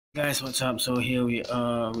Guys, what's up? So here we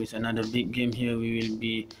are with another big game. Here we will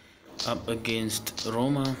be up against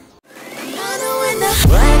Roma.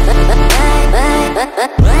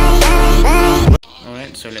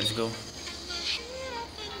 Alright, so let's go.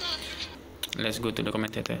 Let's go to the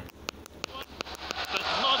commentator. But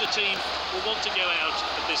neither team will want to go out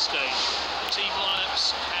at this stage. The team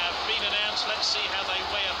lineups have been announced. Let's see how they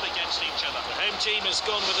weigh up against each other. The home team has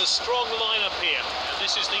gone with a strong lineup here, and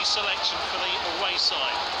this is the selection for the away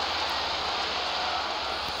side.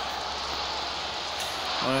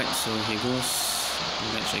 Alright, so here goes the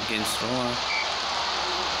match against Roma.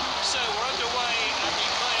 So we're underway, and the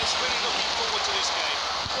players really looking forward to this game.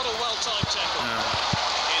 What a well-timed tackle.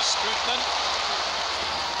 Here's Strootman.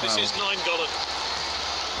 This is Nainggolan.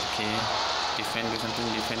 Okay, defend or something.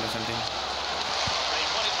 They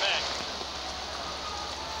won it back.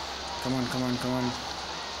 Come on.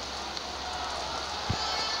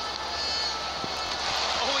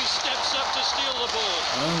 Oh, he steps up to steal the ball.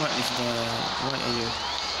 Oh, what are you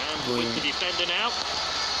And going? with the defender now.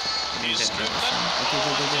 Here's Strootman. Okay, go.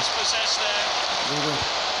 Dispossessed there. Go.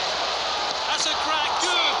 That's a crack.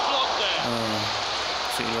 Good block there.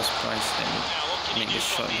 So it was Price that Now what can he make do the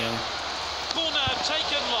from shot here? there. Corner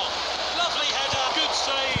taken long. Lovely header. Good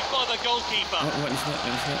save by the goalkeeper. What is that?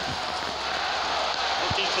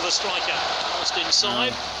 Looking for the striker. Passed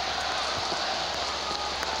inside.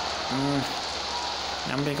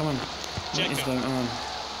 Nambe, come on. What is going on?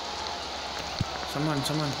 Someone.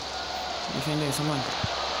 Defender, someone.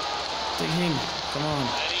 Take him. Come on.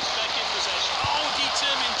 And he's back in possession. Oh,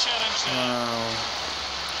 determined challenge there. Wow.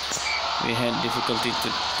 We had difficulty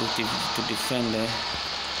to defend there.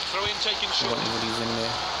 Throw in taken For short. whatever reason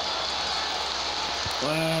there.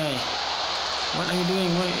 Why? What are you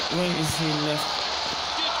doing? Why is he left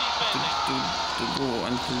Good defending. to go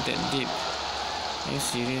until that deep? Are you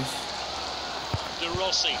serious? De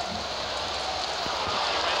Rossi. He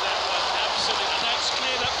read that one absolutely. And that's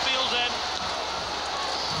cleared up field then.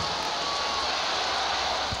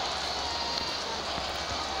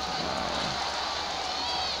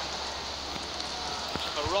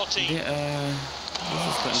 Perotti. This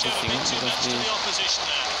is quite Should have interesting been too because much to they the opposition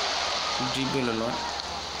there. dribble a lot,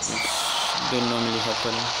 which don't normally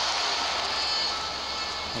happen.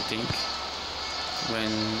 I think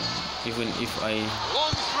even if I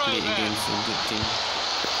Long throw play there. against a good team.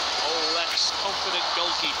 Oh, that's confident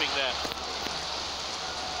goalkeeping there.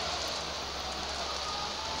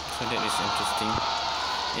 So that is interesting.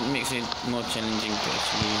 It makes it more challenging to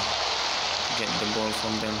actually get the ball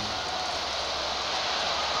from them.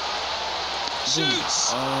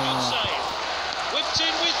 Shoots! Good Oh, save. Whipped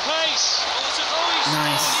in with pace. He's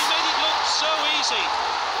Nice. He made it look so easy.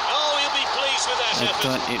 Oh, he'll be pleased with that I effort.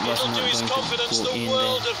 thought it was It'll not do his going to confidence go the in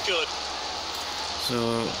world there. of good. So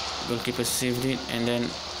goalkeeper saved it and then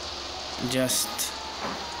just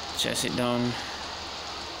chase it down.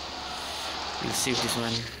 We'll save this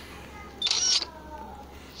one.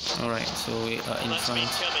 Alright, so we are in That's front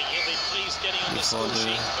been coming. He'll be pleased getting on the before score the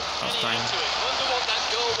sheet. But half can he time. add to it? Wonder what that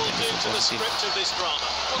goal will That do is to the positive. script of this drama.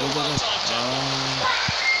 What a Go. well-timed tackle.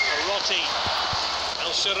 Perotti.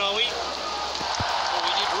 El Shaarawy. Oh,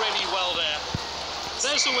 he did really well there.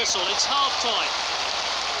 There's the whistle. It's half time.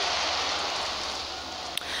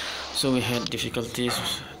 So we had difficulties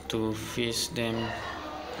to face them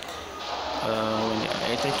when they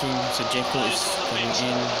are attacking. So Jeko is coming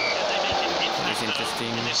in. It's interesting.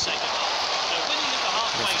 In this second half. They're winning at the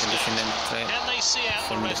halfway There's condition and threat Can they see out the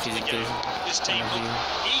from the rest of the physical game? This team point of look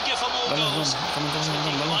view. eager for more goals. Come on.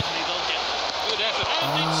 Likely they'll get good effort.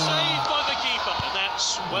 And it's saved by the keeper. And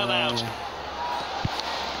that's well out.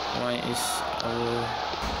 Why is our...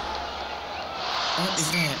 What is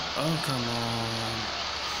that? Oh, come on.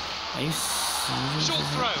 Are you serious? Short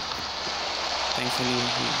throw. Thankfully,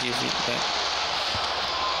 he gave it back.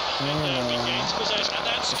 And there regains possession. And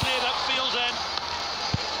that's cleared up field then.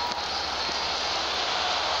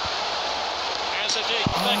 As a dig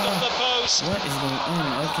back up the post. What is going on?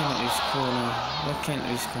 Why can't we score now? Why can't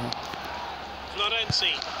we score?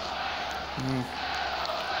 Florenzi.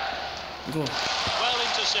 Go. Well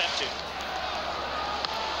intercepted.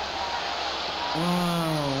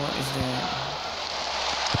 Wow, what is that?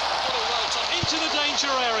 What a well top into the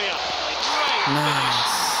danger area. Great finish.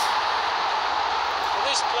 Nice. Well,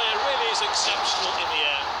 this player really is exceptional in the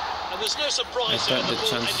air. And there's no surprise I there. thought The the ball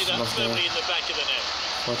chance ended up was firmly there. in the back of the net.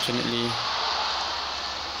 Fortunately,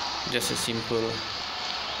 just a simple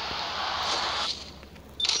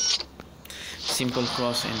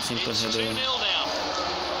cross and simple It's 2-0 header now.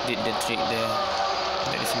 did the trick there.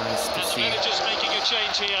 That is nice to And the see. managers making a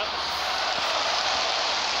change here.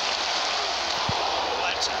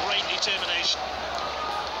 That's great determination.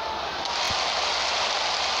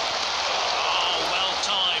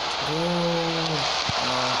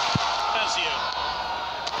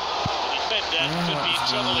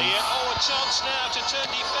 trouble here. Oh, a chance now to turn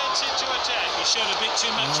defence into attack. He showed a bit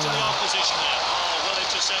too much to the opposition there. Oh, well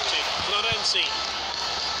intercepted. Florenzi.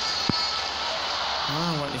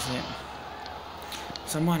 What is that?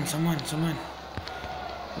 Someone. Go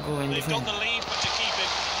and They've defend. got the lead, but to keep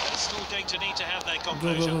it, they're still going to need to have their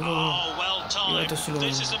composure. Go. Oh, well timed.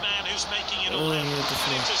 This is the man who's making it all happen. An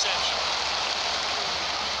interception.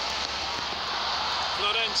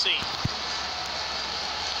 Florenzi.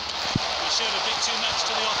 He showed a bit too much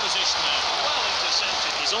to the opposition there. Well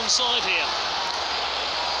intercepted. He's onside here.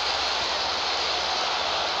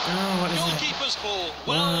 What is that? Goalkeeper's ball.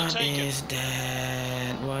 Well taken. What is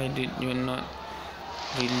that? Why did you not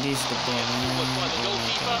release the ball? By the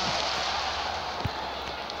goalkeeper.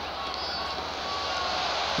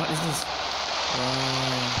 What is this?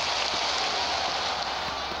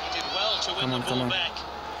 He did well to win the ball back.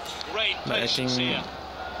 Great patience here.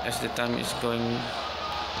 As the time is going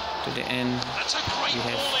to the end, That's a great we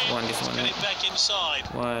have won this one. Get it back inside.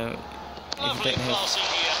 Why? Lovely passing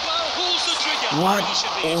here. Well, pulls the trigger. What? He should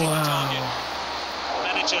be hitting the target.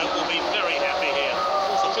 Manager will be very happy here.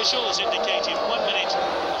 Fourth official has indicated 1 minute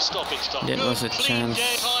of stoppage time. That was a chance.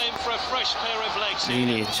 Time for a fresh pair of legs.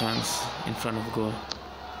 Really a chance in front of goal.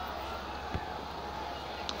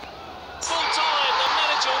 Full time. The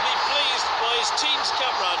manager will be pleased by his team's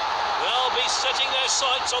cup run. They'll be setting their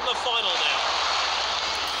sights on the final now.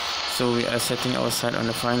 So we are setting our sight on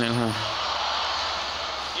the final, huh?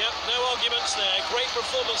 Yep, no arguments there. Great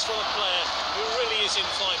performance from a player who really is in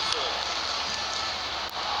fine form.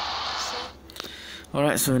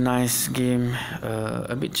 Alright, so nice game.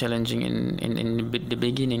 A bit challenging in the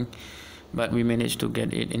beginning, but we managed to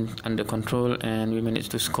get it under control, and we managed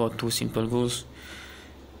to score 2 simple goals.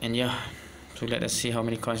 And yeah, so let us see how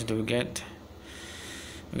many coins do we get.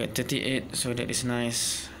 We got 38, so that is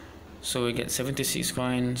nice. So we get 76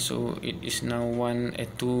 coins, so it is now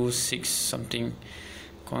 1,226 something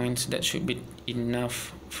coins. That should be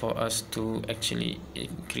enough for us to actually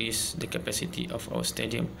increase the capacity of our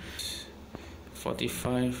stadium.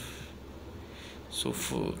 45, so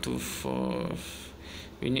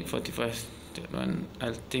we need 45. That one,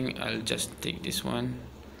 I think I'll just take this one.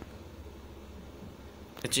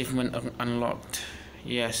 Achievement unlocked.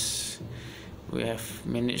 Yes, we have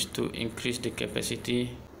managed to increase the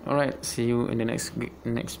capacity. Alright, see you in the next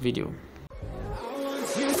video.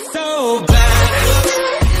 So bad.